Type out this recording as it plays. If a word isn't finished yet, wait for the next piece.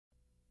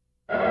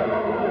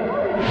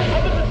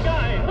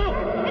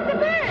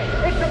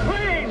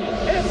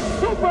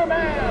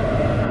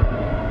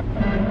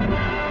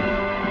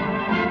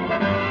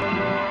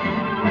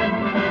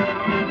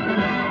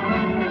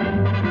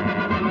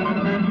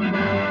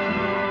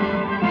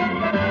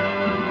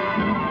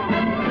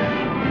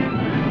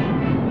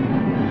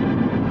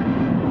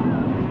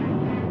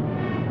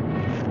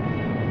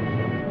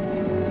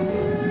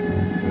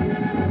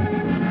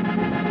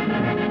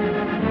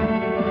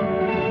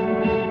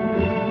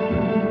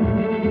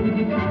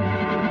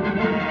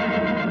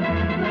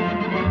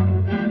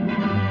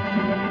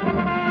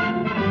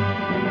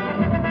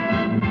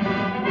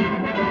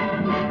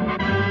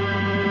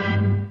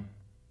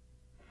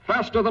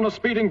faster than a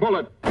speeding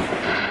bullet,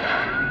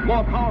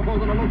 more powerful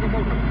than a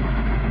locomotive,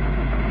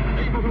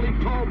 able to leap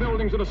tall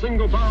buildings at a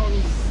single bound,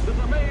 this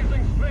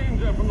amazing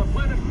stranger from the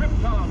planet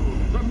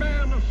Krypton, the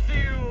Man of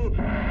Steel,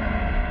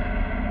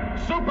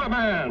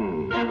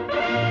 Superman.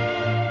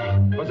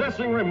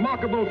 Possessing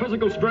remarkable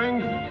physical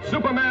strength,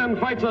 Superman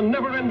fights a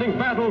never-ending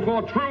battle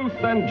for truth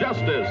and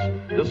justice,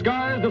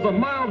 disguised as a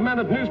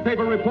mild-mannered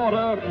newspaper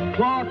reporter,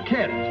 Clark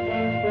Kent.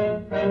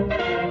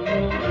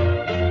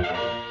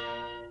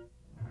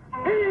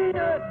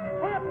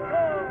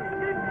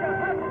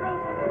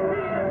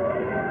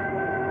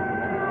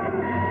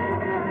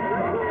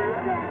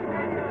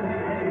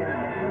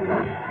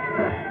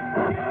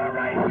 All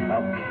right,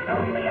 folks,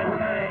 only a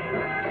time.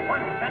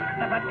 1/5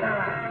 of a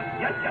dollar.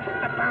 You're just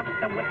about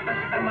to witness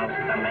the most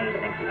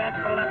amazing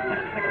sample of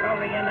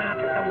Texicorian art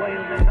the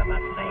world has ever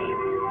seen.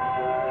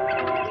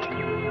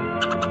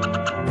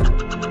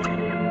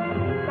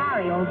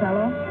 Sorry, old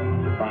fellow.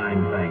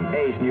 Fine thing.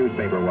 Ace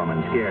newspaper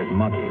woman scares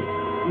monkeys.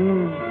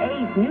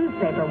 Ace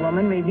newspaper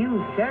woman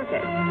reviews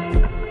circus.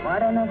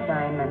 What an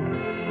assignment.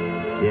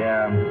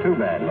 Yeah, too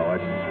bad,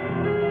 Lois.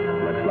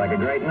 Looks like a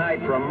great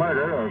night for a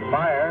murder or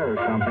fire or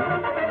something.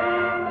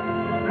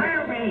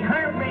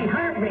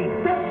 Hurry!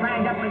 Still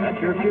rang up with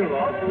That's your cue,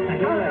 Lois. The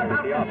show's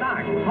about to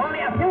start. Only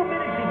a few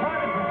minutes before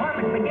the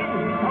performance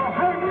begins. So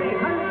hurry!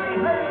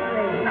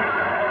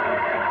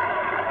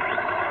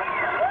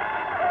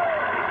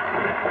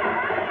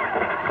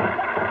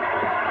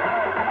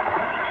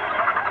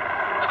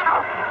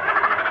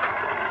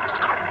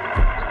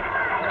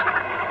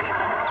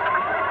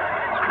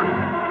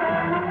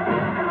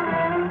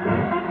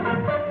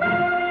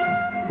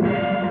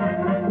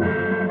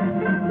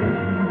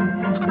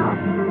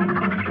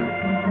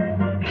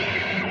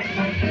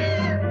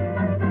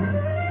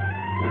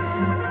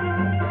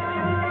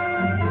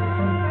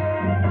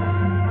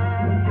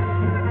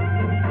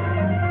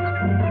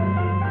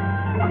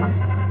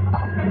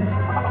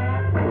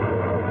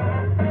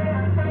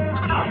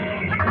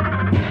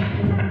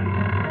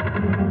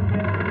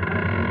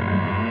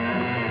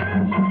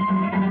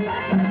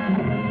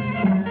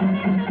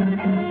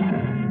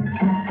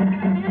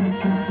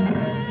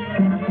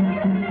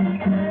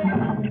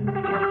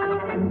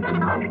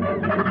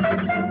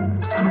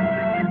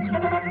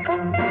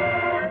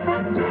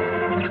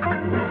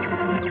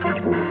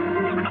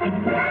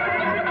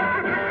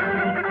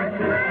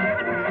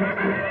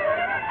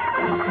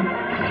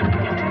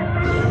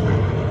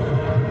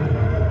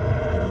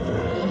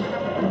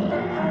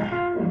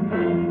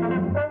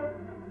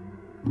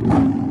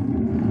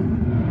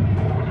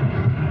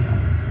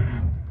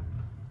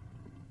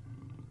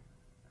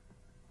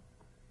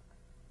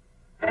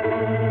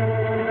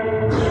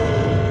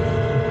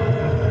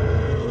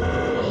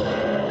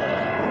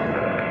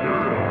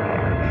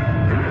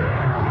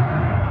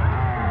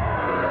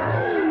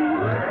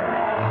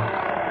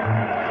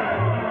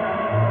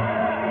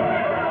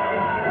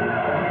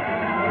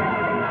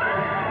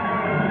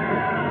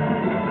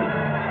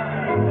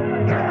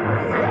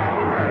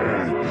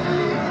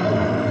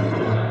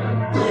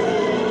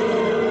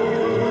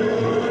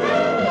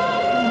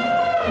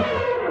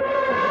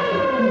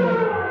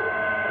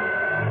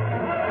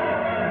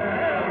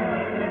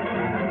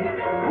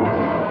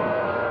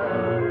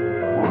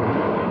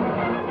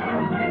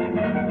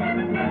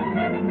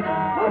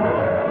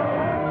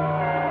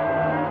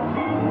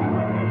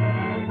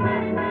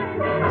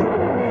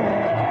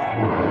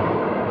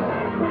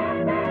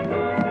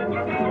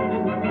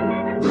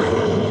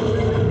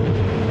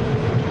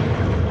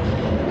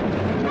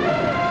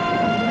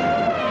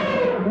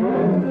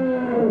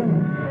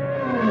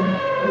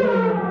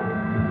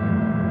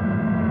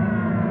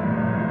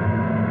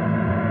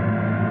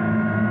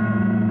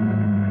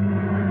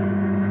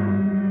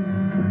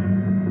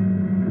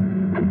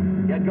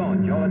 Get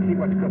going, Joe. Let's see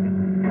what's cooking.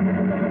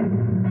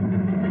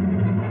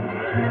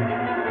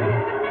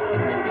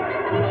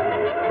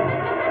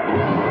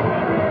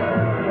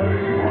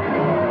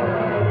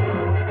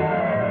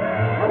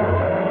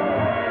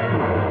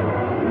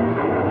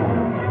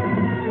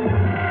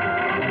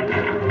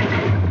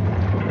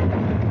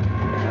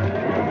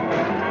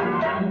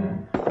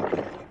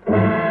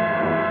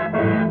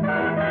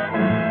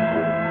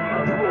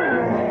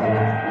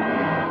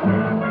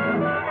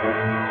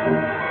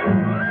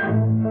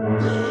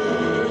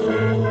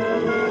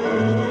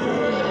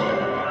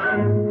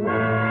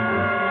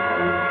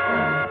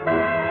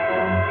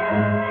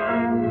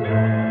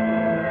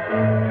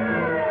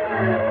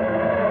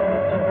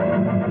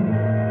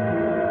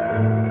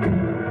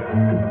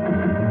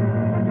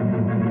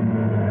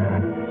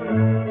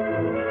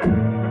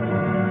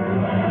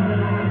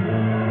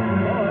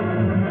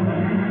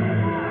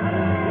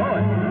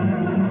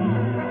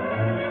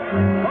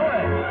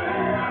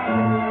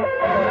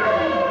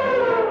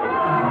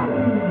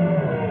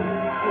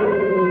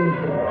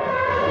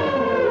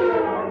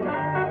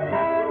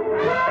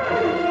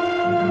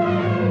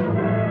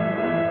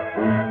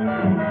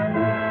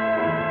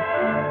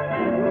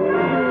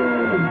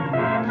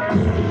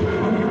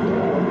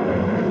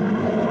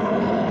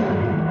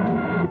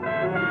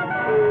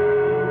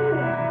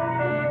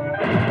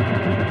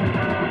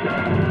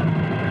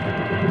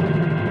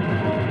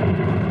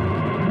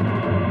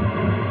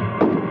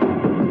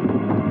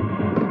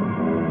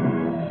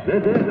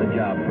 This is a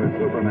job for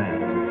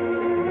Superman.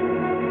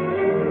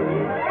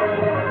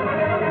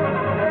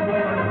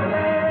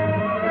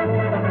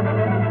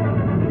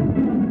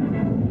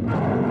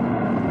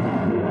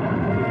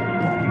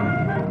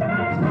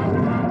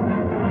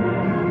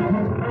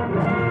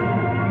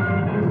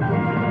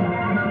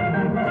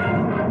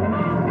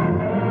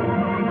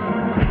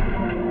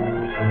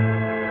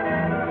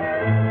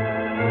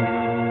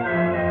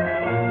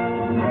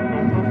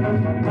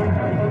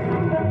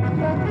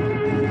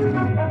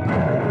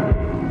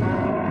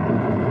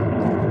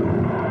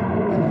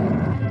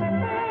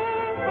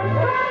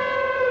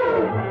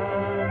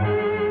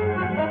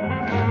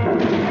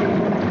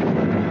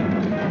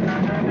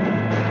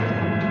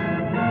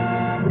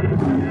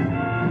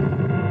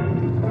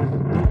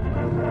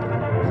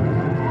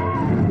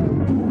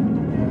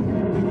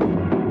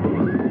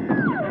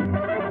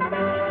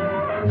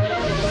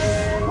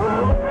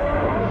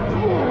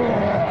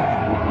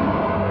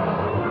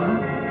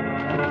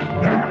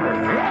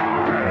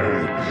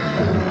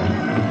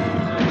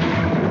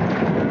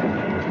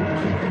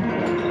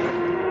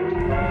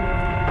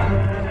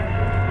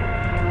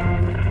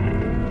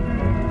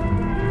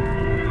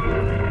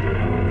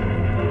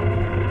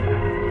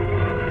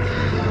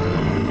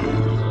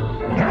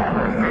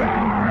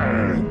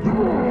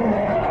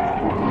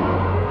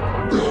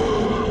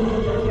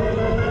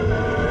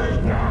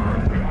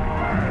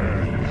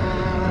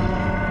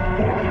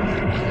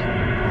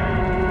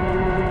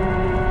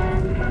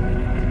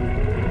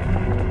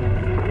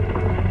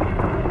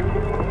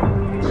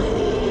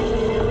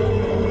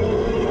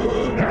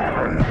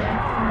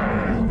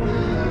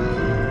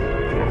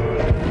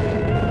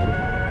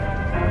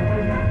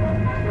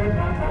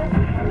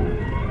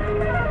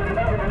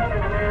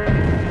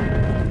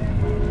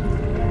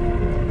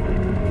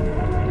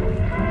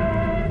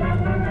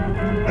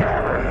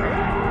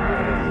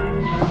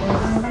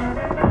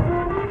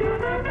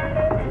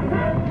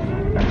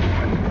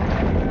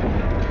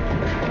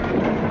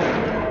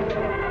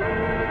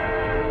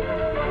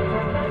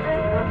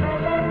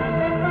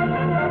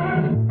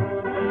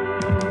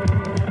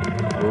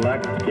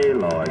 Lucky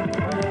Lois.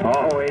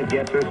 Always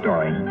gets her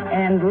story.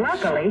 And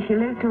luckily, she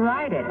lives to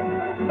ride it.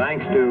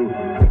 Thanks to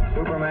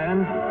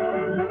Superman,